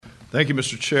Thank you,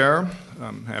 Mr. Chair.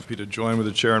 I'm happy to join with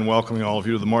the Chair in welcoming all of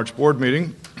you to the March Board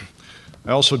meeting.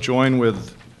 I also join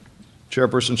with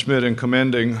Chairperson Schmidt in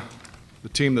commending the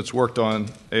team that's worked on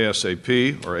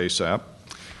ASAP, or ASAP,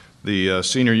 the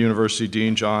Senior University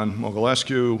Dean John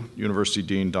Mogilescu, University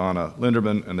Dean Donna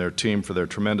Linderman, and their team for their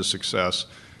tremendous success.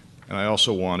 And I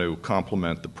also want to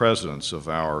compliment the presidents of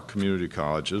our community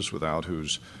colleges, without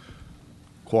whose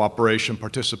cooperation,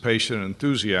 participation, and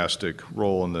enthusiastic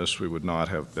role in this, we would not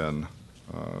have been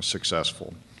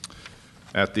successful.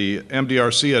 At the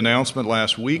MDRC announcement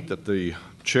last week that the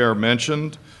Chair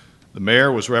mentioned, the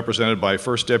Mayor was represented by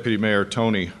First Deputy Mayor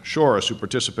Tony Shorus, who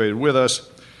participated with us,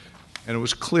 and it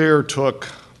was clear took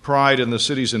pride in the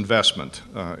city's investment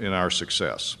in our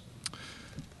success.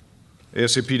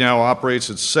 ASAP now operates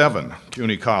at 7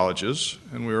 CUNY colleges,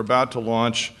 and we're about to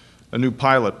launch a new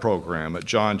pilot program at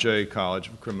John Jay College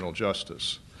of Criminal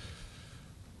Justice.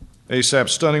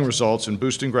 ASAP's stunning results in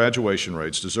boosting graduation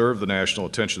rates deserve the national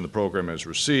attention the program has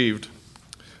received.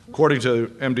 According to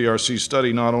MDRC's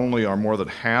study, not only are more than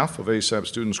half of ASAP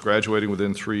students graduating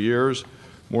within 3 years,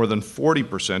 more than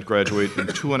 40% graduate in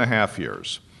 2.5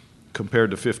 years,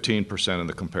 compared to 15% in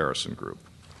the comparison group.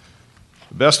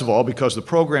 Best of all, because the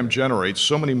program generates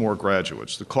so many more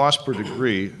graduates, the cost per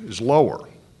degree is lower,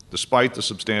 despite the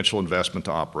substantial investment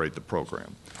to operate the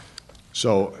program.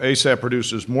 So ASAP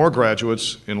produces more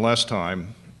graduates in less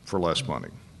time for less money.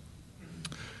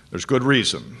 There's good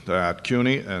reason that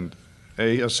CUNY and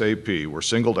ASAP were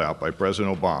singled out by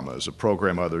President Obama as a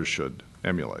program others should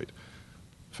emulate.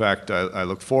 In fact, I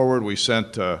look forward. We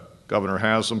sent Governor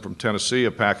Haslam from Tennessee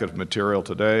a packet of material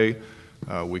today.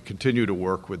 We continue to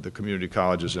work with the community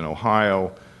colleges in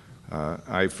Ohio.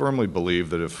 I firmly believe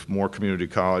that if more community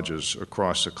colleges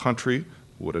across the country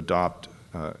would adopt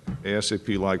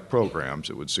ASAP-like programs,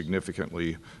 it would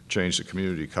significantly change the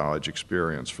community college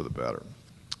experience for the better.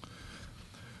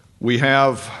 We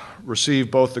have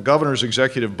received both the governor's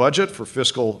executive budget for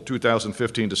fiscal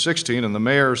 2015 to 16 and the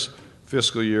mayor's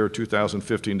fiscal year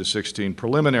 2015 to 16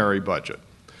 preliminary budget,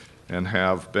 and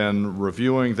have been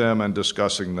reviewing them and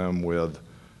discussing them with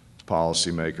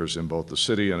policymakers in both the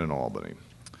city and in Albany.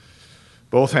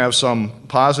 Both have some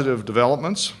positive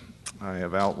developments. I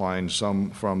have outlined some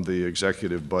from the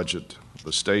executive budget of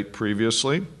the state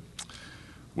previously.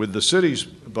 With the city's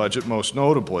budget, most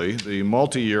notably, the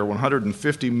multi-year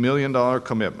 $150 million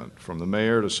commitment from the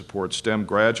mayor to support STEM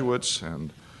graduates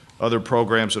and other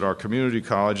programs at our community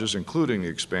colleges, including the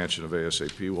expansion of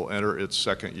ASAP, will enter its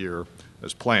second year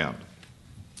as planned.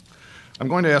 I'm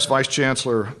going to ask Vice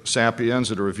Chancellor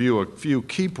Sapienza to review a few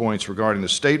key points regarding the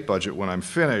state budget when I'm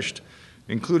finished,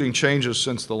 including changes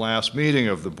since the last meeting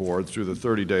of the board through the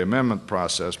 30-day amendment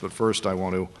process, but first I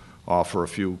want to offer a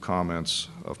few comments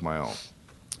of my own.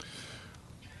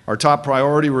 Our top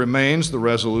priority remains the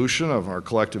resolution of our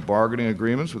collective bargaining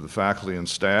agreements with the faculty and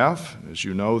staff. As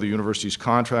you know, the university's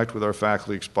contract with our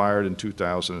faculty expired in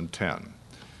 2010.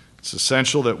 It's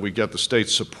essential that we get the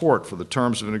state's support for the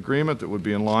terms of an agreement that would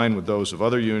be in line with those of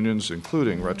other unions,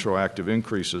 including retroactive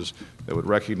increases that would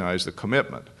recognize the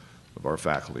commitment of our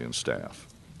faculty and staff.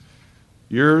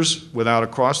 Years without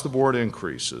across-the-board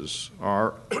increases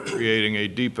are creating a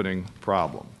deepening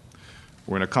problem.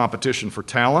 We're in a competition for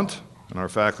talent, and our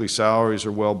faculty salaries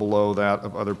are well below that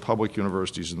of other public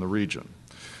universities in the region.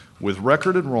 With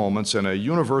record enrollments and a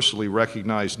universally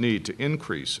recognized need to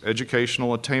increase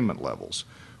educational attainment levels,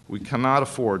 we cannot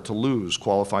afford to lose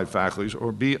qualified faculty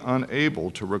or be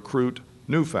unable to recruit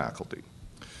new faculty.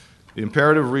 The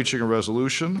imperative of reaching a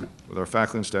resolution with our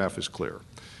faculty and staff is clear.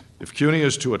 If CUNY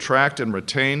is to attract and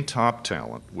retain top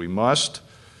talent, we need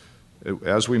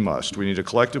a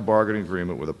collective bargaining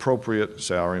agreement with appropriate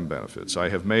salary and benefits. I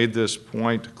have made this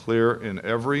point clear in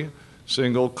every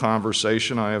single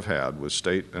conversation I have had with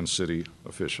state and city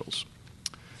officials.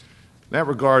 In that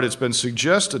regard, it's been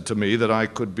suggested to me that I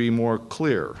could be more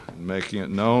clear in making it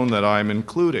known that I'm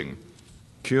including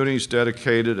CUNY's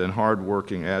dedicated and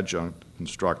hardworking adjunct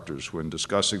instructors when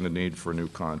discussing the need for a new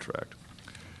contract.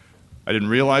 I didn't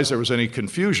realize there was any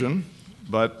confusion,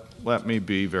 but let me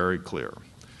be very clear.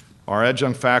 Our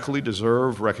adjunct faculty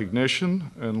deserve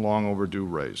recognition and long overdue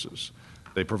raises.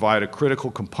 They provide a critical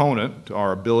component to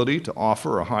our ability to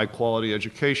offer a high-quality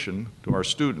education to our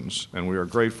students, and we are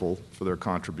grateful for their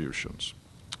contributions.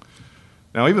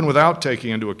 Now, even without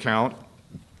taking into account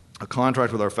a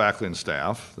contract with our faculty and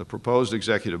staff, the proposed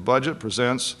executive budget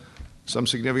presents some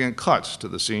significant cuts to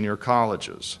the senior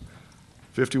colleges.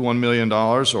 $51 million,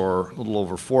 or a little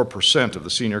over 4% of the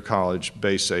senior college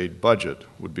base aid budget,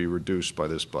 would be reduced by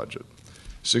this budget.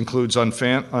 This includes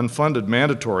unfunded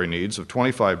mandatory needs of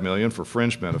 $25 million for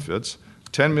fringe benefits,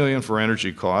 $10 million for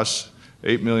energy costs,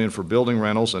 $8 million for building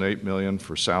rentals, and $8 million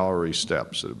for salary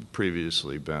steps that had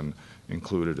previously been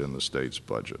included in the state's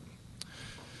budget.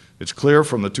 It's clear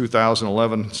from the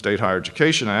 2011 State Higher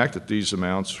Education Act that these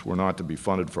amounts were not to be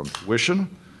funded from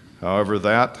tuition. However,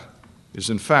 that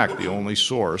is in fact the only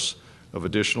source of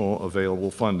additional available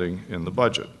funding in the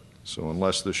budget. So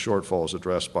unless this shortfall is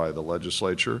addressed by the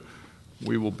legislature,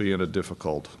 we will be in a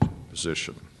difficult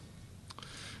position.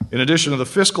 In addition to the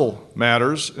fiscal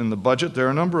matters in the budget, there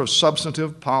are a number of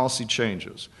substantive policy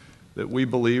changes that we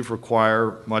believe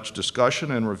require much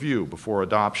discussion and review before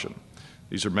adoption.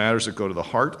 These are matters that go to the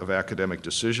heart of academic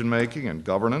decision-making and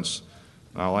governance.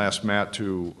 I'll ask Matt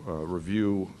to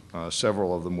review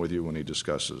several of them with you when he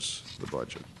discusses the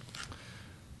budget.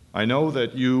 I know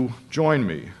that you join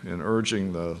me in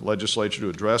urging the legislature to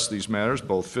address these matters,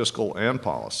 both fiscal and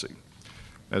policy.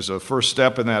 As a first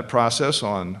step in that process,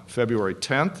 on February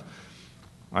 10th,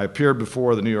 I appeared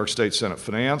before the New York State Senate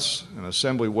Finance and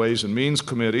Assembly Ways and Means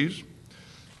Committees.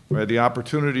 We had the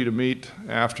opportunity to meet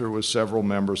after with several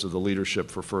members of the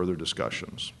leadership for further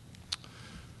discussions.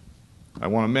 I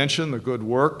want to mention the good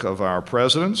work of our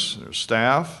presidents, their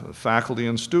staff, the faculty,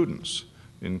 and students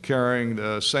in carrying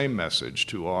the same message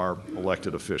to our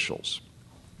elected officials.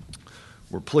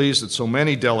 We're pleased that so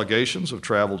many delegations have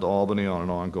traveled to Albany on an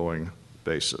ongoing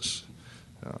basis,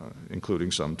 including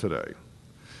some today.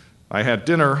 I had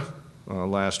dinner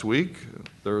last week,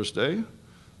 Thursday,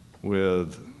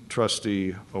 with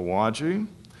Trustee Awaji,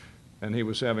 and he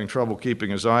was having trouble keeping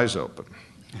his eyes open.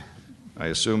 I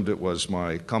assumed it was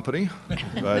my company,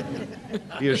 but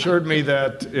he assured me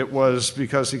that it was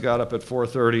because he got up at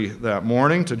 4:30 that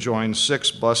morning to join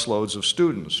 6 busloads of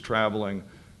students traveling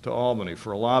to Albany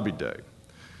for a lobby day.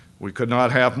 We could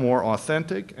not have more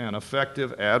authentic and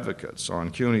effective advocates on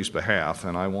CUNY's behalf,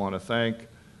 and I want to thank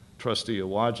Trustee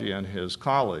Awaji and his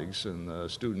colleagues in the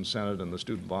Student Senate and the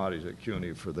student bodies at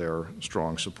CUNY for their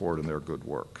strong support and their good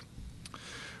work.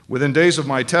 Within days of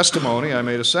my testimony, I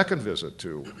made a second visit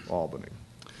to Albany,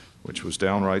 which was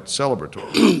downright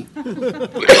celebratory.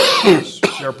 As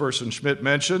Chairperson Schmidt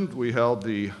mentioned, we held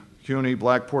the CUNY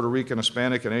Black, Puerto Rican,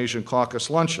 Hispanic, and Asian Caucus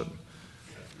Luncheon.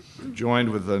 Joined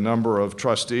with a number of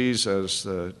trustees, as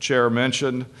the chair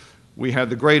mentioned, we had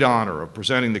the great honor of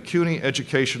presenting the CUNY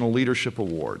Educational Leadership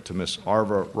Award to Ms.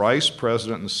 Arva Rice,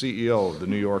 President and CEO of the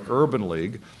New York Urban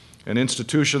League, an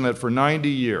institution that for 90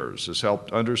 years has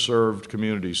helped underserved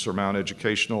communities surmount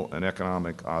educational and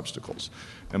economic obstacles,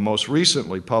 and most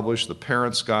recently published The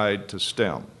Parent's Guide to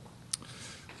STEM.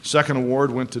 The second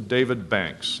award went to David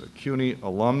Banks, a CUNY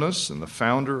alumnus and the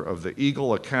founder of the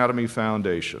Eagle Academy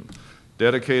Foundation,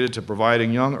 dedicated to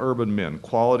providing young urban men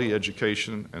quality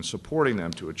education and supporting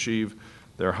them to achieve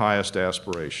their highest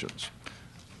aspirations.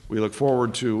 We look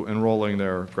forward to enrolling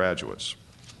their graduates.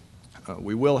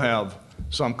 We will have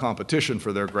some competition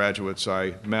for their graduates.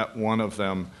 I met one of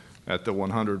them at the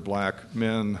 100 Black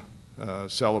Men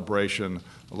celebration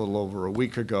a little over a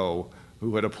week ago,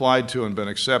 who had applied to and been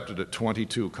accepted at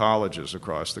 22 colleges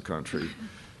across the country.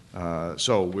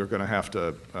 So we're going to have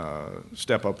to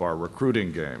step up our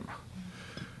recruiting game.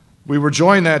 We were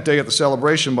joined that day at the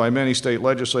celebration by many state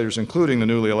legislators, including the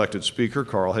newly elected Speaker,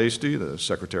 Carl Hastie, the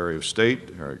Secretary of State,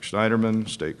 Eric Schneiderman,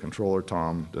 State Controller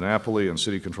Tom DiNapoli, and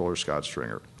City Controller Scott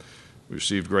Stringer. We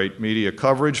received great media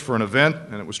coverage for an event,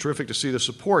 and it was terrific to see the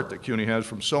support that CUNY has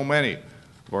from so many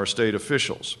of our state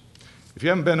officials. If you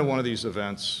haven't been to one of these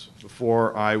events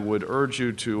before, I would urge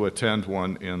you to attend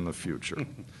one in the future.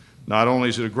 Not only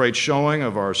is it a great showing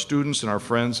of our students and our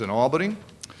friends in Albany,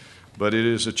 but it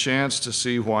is a chance to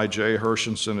see why Jay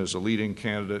Hershenson is a leading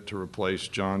candidate to replace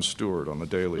Jon Stewart on The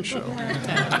Daily Show.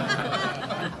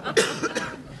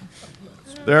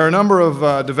 There are a number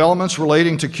of developments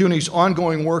relating to CUNY's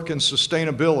ongoing work in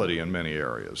sustainability in many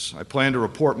areas. I plan to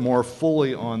report more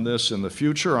fully on this in the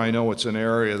future. I know it's an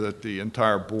area that the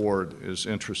entire board is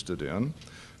interested in.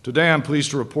 Today, I'm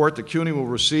pleased to report that CUNY will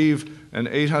receive an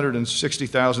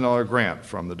 $860,000 grant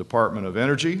from the Department of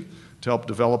Energy to help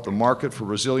develop the market for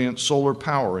resilient solar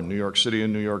power in New York City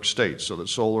and New York State so that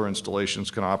solar installations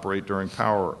can operate during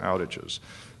power outages.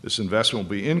 This investment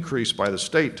will be increased by the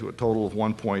state to a total of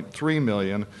 $1.3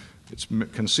 million. It's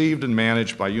conceived and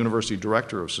managed by University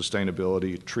Director of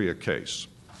Sustainability, Tria Case.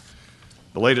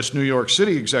 The latest New York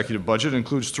City executive budget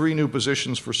includes 3 new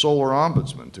positions for solar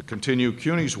ombudsman to continue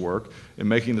CUNY's work in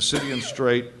making the city and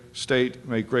state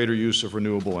make greater use of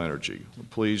renewable energy. We're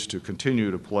pleased to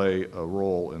continue to play a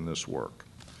role in this work.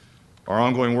 Our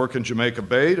ongoing work in Jamaica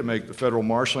Bay to make the federal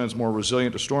marshlands more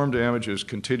resilient to storm damage is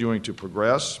continuing to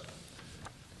progress.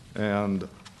 And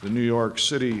the New York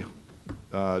City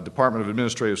Department of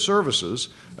Administrative Services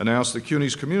announced that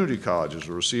CUNY's community colleges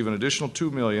will receive an additional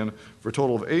 $2 million for a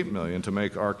total of $8 million to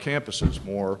make our campuses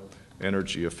more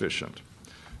energy efficient.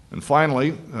 And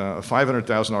finally, a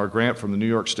 $500,000 grant from the New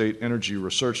York State Energy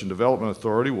Research and Development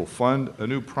Authority will fund a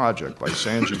new project by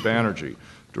Sanjay Banerjee,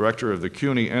 director of the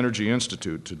CUNY Energy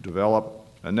Institute, to develop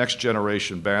a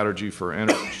next-generation battery for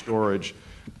energy storage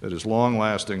that is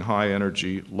long-lasting,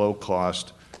 high-energy,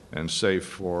 low-cost, and safe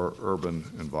for urban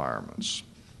environments.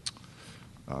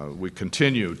 We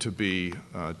continue to be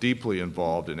deeply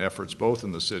involved in efforts both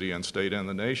in the city and state and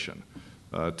the nation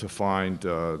to find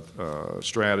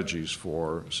strategies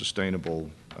for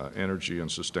sustainable energy and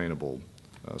sustainable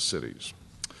cities.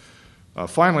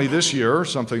 Finally, this year,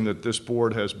 something that this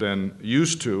board has been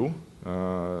used to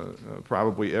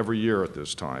probably every year at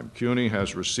this time, CUNY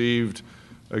has received,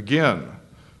 again,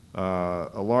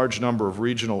 a large number of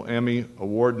regional Emmy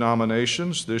Award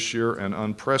nominations, this year an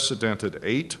unprecedented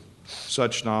 8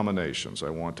 such nominations. I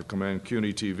want to commend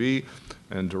CUNY TV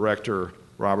and Director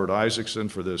Robert Isaacson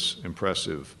for this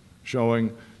impressive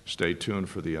showing. Stay tuned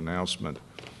for the announcement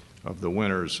of the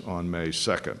winners on May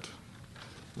 2nd.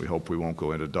 We hope we won't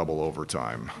go into double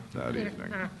overtime that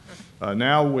evening.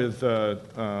 Now, with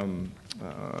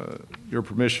your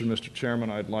permission, Mr. Chairman,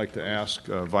 I'd like to ask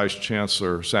Vice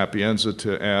Chancellor Sapienza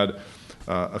to add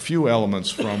a few elements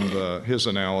from his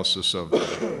analysis of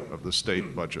the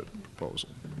state budget proposal.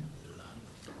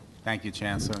 Thank you,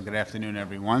 Chancellor. Good afternoon,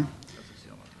 everyone.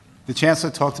 The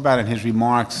Chancellor talked about in his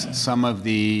remarks some of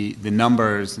the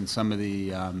numbers and some of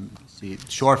the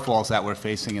shortfalls that we're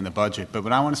facing in the budget. But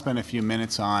what I want to spend a few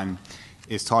minutes on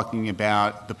is talking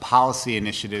about the policy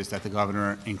initiatives that the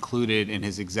governor included in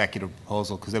his executive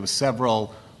proposal, because there were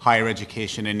several higher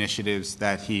education initiatives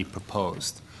that he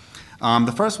proposed.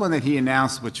 The first one that he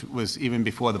announced, which was even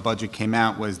before the budget came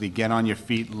out, was the Get on Your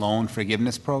Feet Loan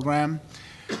Forgiveness Program,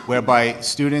 whereby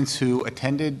students who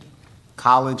attended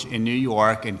college in New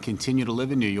York and continue to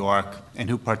live in New York and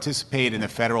who participate in the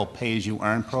federal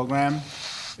pay-as-you-earn program,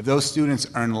 if those students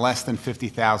earn less than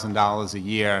 $50,000 a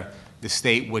year, the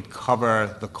state would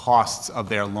cover the costs of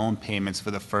their loan payments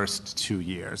for the first 2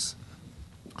 years.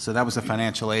 So that was a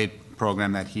financial aid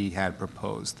program that he had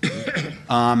proposed.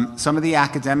 Some of the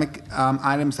academic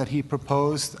items that he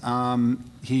proposed,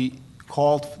 he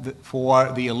called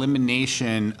for the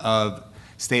elimination of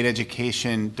state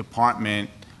education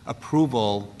department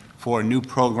approval for new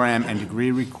program and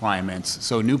degree requirements.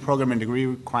 So new program and degree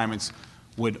requirements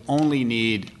would only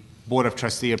need Board of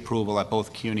Trustee approval at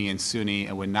both CUNY and SUNY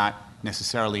and would not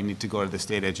necessarily need to go to the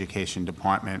state education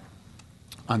department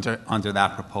under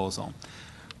that proposal.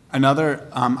 Another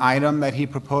item that he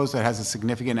proposed that has a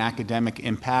significant academic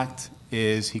impact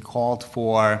is he called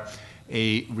for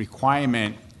a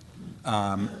requirement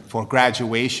for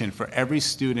graduation for every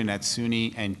student at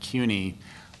SUNY and CUNY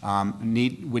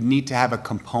would need to have a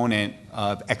component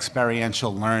of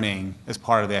experiential learning as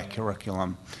part of their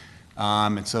curriculum.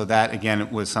 And so that, again,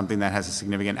 was something that has a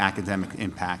significant academic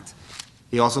impact.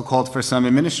 He also called for some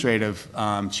administrative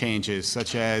changes,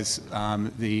 such as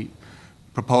the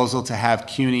proposal to have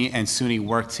CUNY and SUNY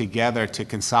work together to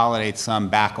consolidate some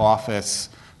back office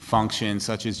functions,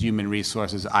 such as human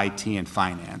resources, IT, and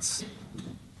finance.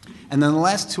 And then the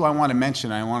last two I want to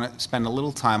mention, I want to spend a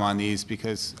little time on these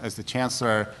because, as the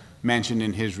Chancellor mentioned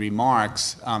in his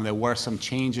remarks, there were some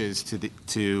changes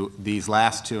to these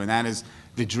last two, and that is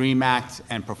the DREAM Act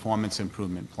and performance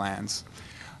improvement plans.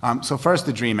 So first,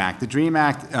 the DREAM Act. The DREAM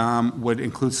Act would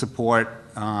include support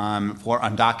for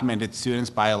undocumented students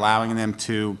by allowing them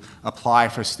to apply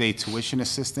for state tuition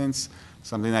assistance,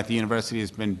 something that the university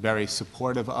has been very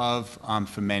supportive of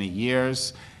for many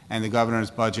years. And the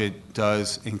governor's budget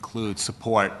does include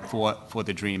support for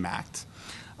the DREAM Act.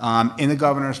 In the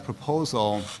governor's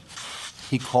proposal,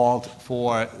 he called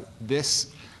for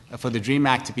the DREAM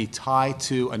Act to be tied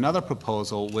to another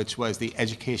proposal, which was the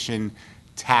Education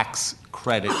Tax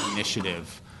Credit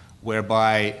Initiative,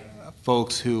 whereby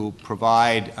folks who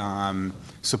provide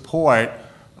support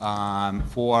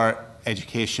for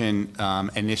education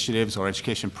initiatives or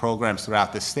education programs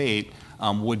throughout the state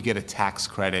would get a tax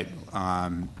credit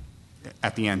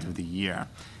at the end of the year.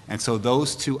 And so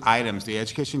those two items, the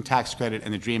education tax credit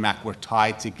and the DREAM Act, were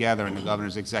tied together in the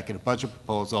governor's executive budget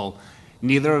proposal.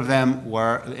 Neither of them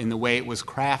were, in the way it was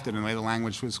crafted and the way the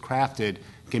language was crafted,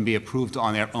 can be approved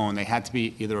on their own. They had to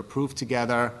be either approved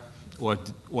together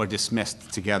or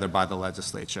dismissed together by the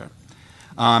legislature.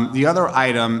 The other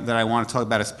item that I want to talk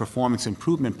about is performance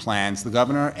improvement plans. The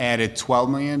governor added $12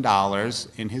 million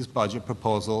in his budget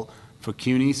proposal for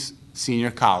CUNY's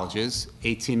senior colleges,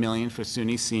 $18 million for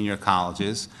SUNY senior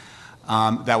colleges,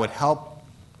 that would help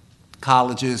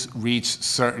colleges reach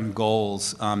certain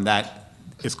goals that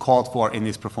is called for in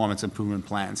these performance improvement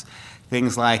plans.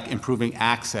 Things like improving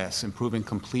access, improving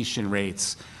completion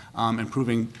rates,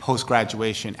 improving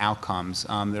post-graduation outcomes.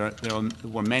 There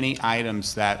were many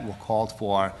items that were called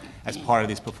for as part of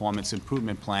these performance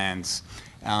improvement plans,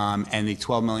 and the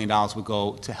 $12 million would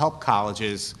go to help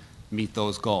colleges meet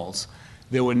those goals.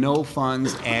 There were no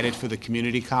funds added for the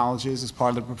community colleges as part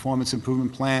of the performance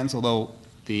improvement plans, although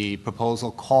the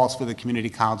proposal calls for the community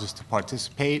colleges to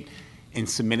participate in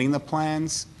submitting the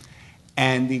plans.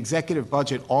 And the executive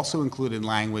budget also included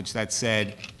language that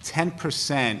said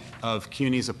 10% of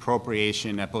CUNY's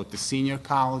appropriation at both the senior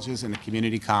colleges and the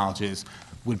community colleges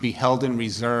would be held in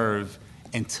reserve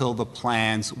until the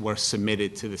plans were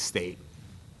submitted to the state.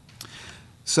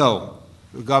 So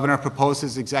the governor proposed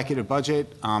his executive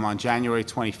budget on January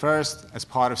 21st. As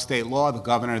part of state law, the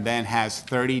governor then has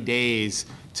 30 days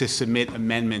to submit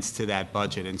amendments to that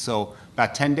budget. And so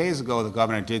about 10 days ago, the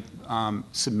governor did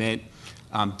submit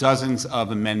dozens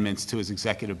of amendments to his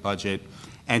executive budget.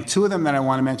 And two of them that I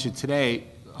want to mention today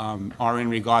are in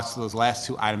regards to those last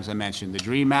two items I mentioned, the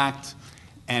DREAM Act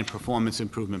and performance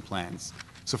improvement plans.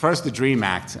 So first, the DREAM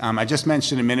Act. I just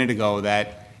mentioned a minute ago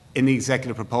that in the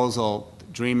executive proposal,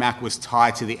 DREAM Act was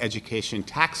tied to the education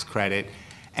tax credit,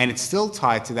 and it's still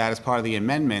tied to that as part of the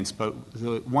amendments, but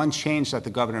the one change that the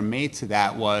governor made to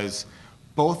that was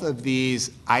both of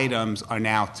these items are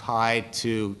now tied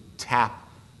to TAP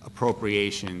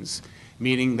appropriations,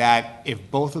 meaning that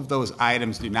if both of those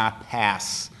items do not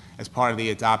pass as part of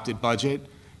the adopted budget,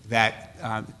 that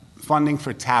funding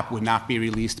for TAP would not be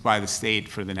released by the state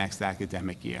for the next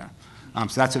academic year.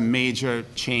 So that's a major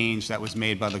change that was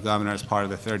made by the governor as part of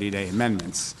the 30-day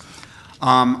amendments.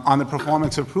 On the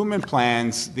performance improvement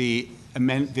plans, the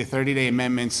 30-day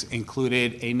amendments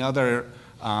included another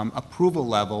approval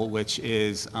level, which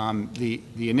is the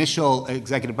initial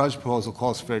executive budget proposal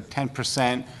calls for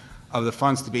 10% of the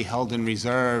funds to be held in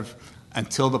reserve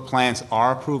until the plans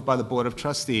are approved by the Board of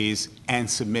Trustees and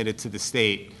submitted to the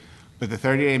state. But the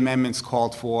 30-day amendments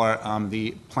called for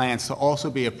the plans to also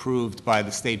be approved by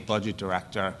the state budget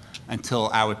director until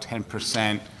our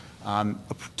 10%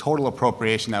 total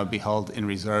appropriation that would be held in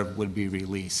reserve would be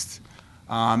released.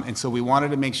 And so we wanted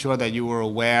to make sure that you were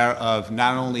aware of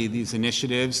not only these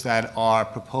initiatives that are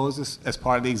proposed as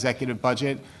part of the executive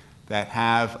budget that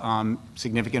have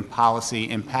significant policy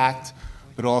impact,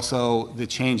 but also the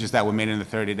changes that were made in the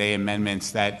 30-day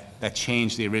amendments that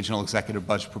changed the original executive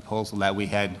budget proposal that we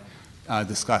had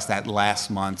discussed at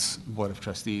last month's Board of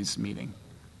Trustees meeting.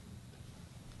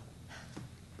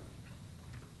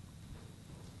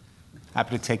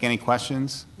 Happy to take any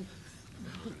questions.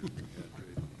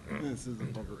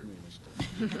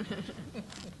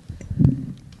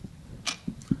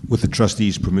 With the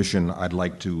trustees' permission, I'd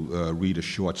like to read a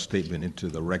short statement into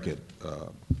the record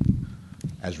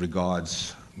as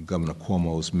regards Governor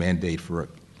Cuomo's mandate for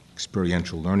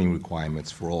experiential learning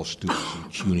requirements for all students in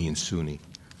CUNY and SUNY.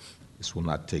 This will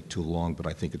not take too long, but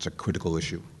I think it's a critical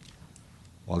issue.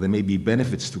 While there may be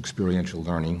benefits to experiential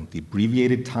learning, the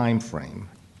abbreviated time frame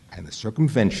and the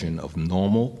circumvention of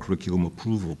normal curriculum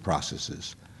approval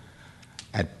processes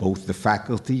at both the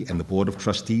faculty and the Board of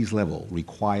Trustees level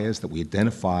requires that we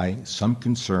identify some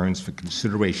concerns for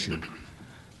consideration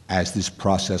as this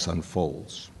process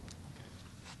unfolds.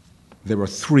 There are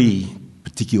three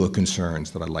particular concerns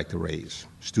that I'd like to raise: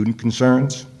 student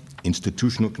concerns,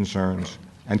 institutional concerns,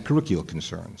 and curricular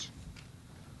concerns.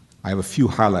 I have a few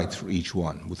highlights for each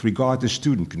one. With regard to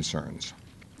student concerns,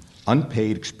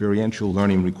 unpaid experiential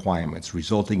learning requirements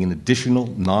resulting in additional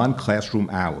non-classroom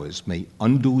hours may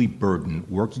unduly burden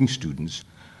working students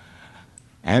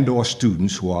and/or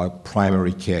students who are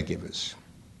primary caregivers.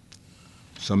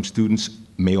 Some students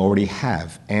may already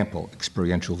have ample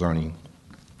experiential learning.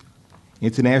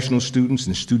 International students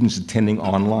and students attending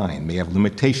online may have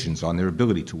limitations on their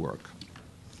ability to work.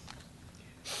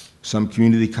 Some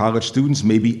community college students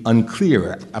may be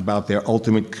unclear about their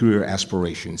ultimate career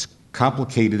aspirations,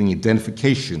 complicating the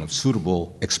identification of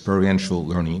suitable experiential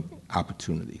learning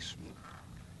opportunities.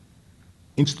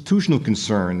 Institutional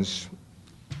concerns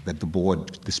that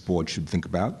this board should think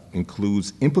about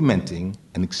includes implementing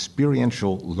an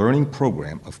experiential learning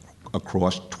program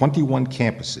across 21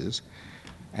 campuses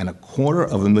and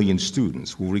 250,000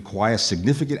 students will require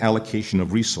significant allocation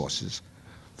of resources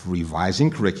for revising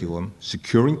curriculum,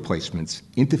 securing placements,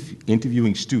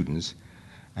 interviewing students,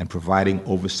 and providing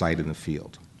oversight in the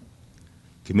field.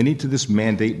 Committing to this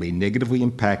mandate may negatively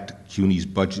impact CUNY's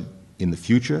budget in the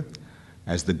future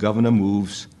as the governor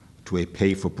moves to a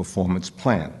pay-for-performance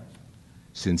plan,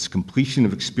 since completion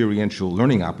of experiential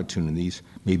learning opportunities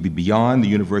may be beyond the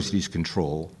university's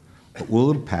control but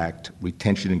will impact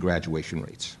retention and graduation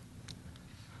rates.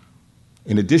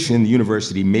 In addition, the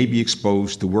university may be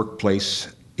exposed to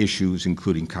workplace issues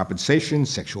including compensation,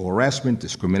 sexual harassment,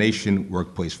 discrimination,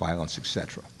 workplace violence,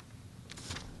 etc.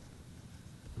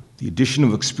 The addition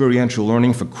of experiential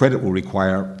learning for credit will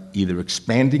require either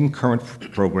expanding current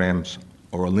programs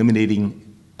or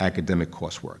eliminating academic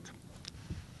coursework.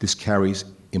 This carries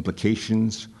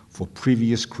implications for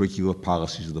previous curricular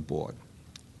policies of the board.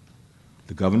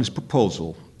 The governor's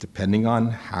proposal, depending on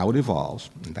how it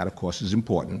evolves, and that of course is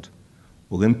important,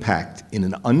 will impact in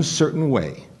an uncertain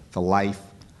way the life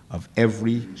of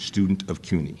every student of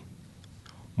CUNY.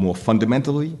 More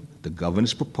fundamentally, the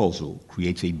governor's proposal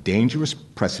creates a dangerous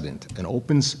precedent and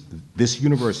opens this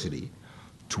university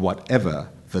to whatever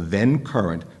the then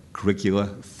current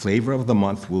curricular flavor of the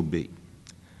month will be,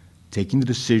 taking the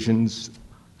decisions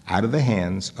out of the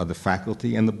hands of the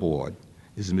faculty and the board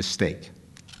is a mistake.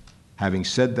 Having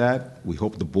said that, we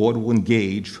hope the board will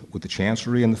engage with the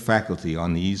Chancellery and the faculty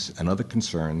on these and other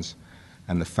concerns,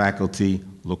 and the faculty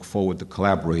look forward to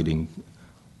collaborating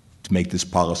to make this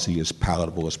policy as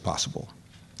palatable as possible.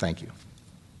 Thank you.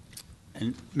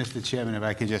 And Mr. Chairman, if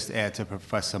I could just add to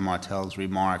Professor Martel's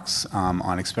remarks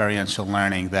on experiential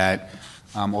learning that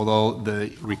although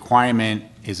the requirement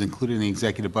is included in the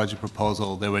executive budget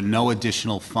proposal, there were no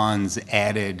additional funds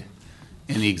added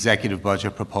in the executive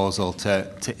budget proposal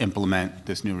to implement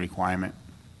this new requirement.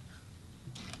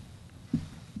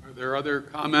 Are there other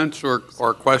comments or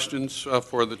questions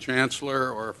for the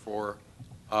Chancellor or for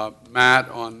Matt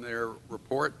on their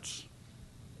reports?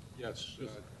 Yes. Just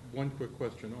one quick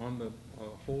question on the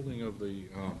holding of the,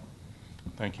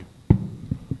 thank you,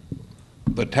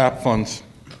 the TAP funds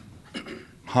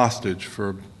hostage,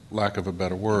 for lack of a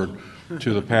better word,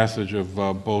 to the passage of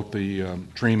both the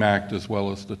DREAM Act as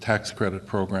well as the tax credit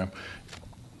program.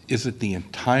 Is it the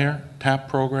entire TAP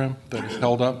program that is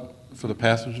held up for the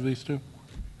passage of these two?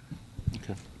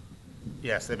 Okay.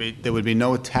 Yes, there would be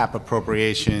no TAP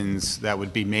appropriations that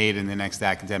would be made in the next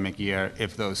academic year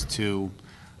if those two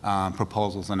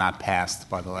proposals are not passed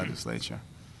by the legislature.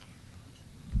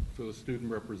 For the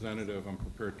student representative, I'm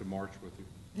prepared to march with you.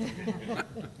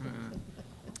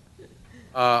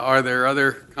 Are there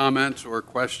other comments or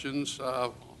questions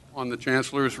on the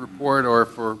Chancellor's report or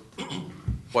for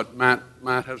what Matt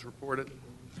has reported?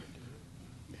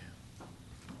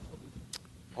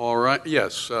 All right,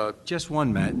 yes. Just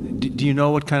one, Matt. Do you know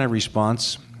what kind of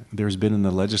response there's been in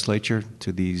the legislature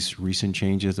to these recent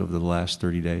changes over the last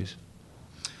 30 days?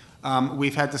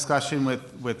 We've had discussion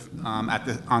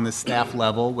on the staff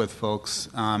level with folks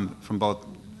from both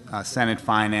Senate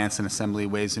Finance and Assembly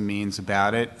Ways and Means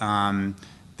about it.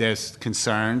 There's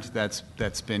concern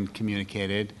that's been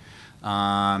communicated,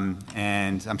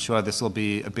 and I'm sure this will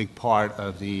be a big part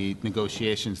of the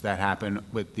negotiations that happen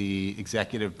with the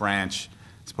executive branch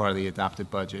as part of the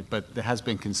adopted budget. But there has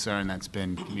been concern that's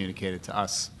been communicated to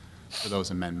us for those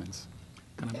amendments.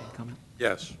 Can I make a comment?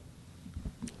 Yes.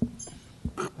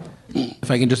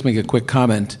 If I can just make a quick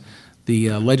comment,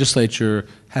 the legislature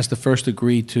has to first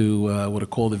agree to what are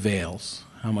called avails,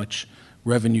 how much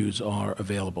revenues are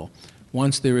available.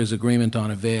 Once there is agreement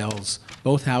on avails,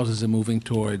 both houses are moving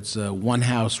towards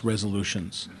one-house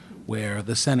resolutions, where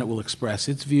the Senate will express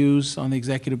its views on the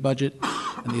executive budget,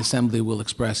 and the Assembly will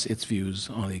express its views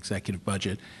on the executive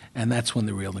budget, and that's when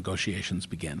the real negotiations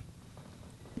begin.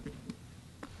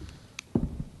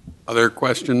 Other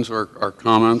questions or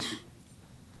comments?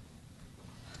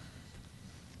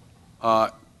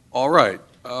 All right.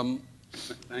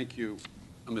 Thank you,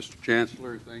 Mr.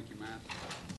 Chancellor. Thank you, Matt.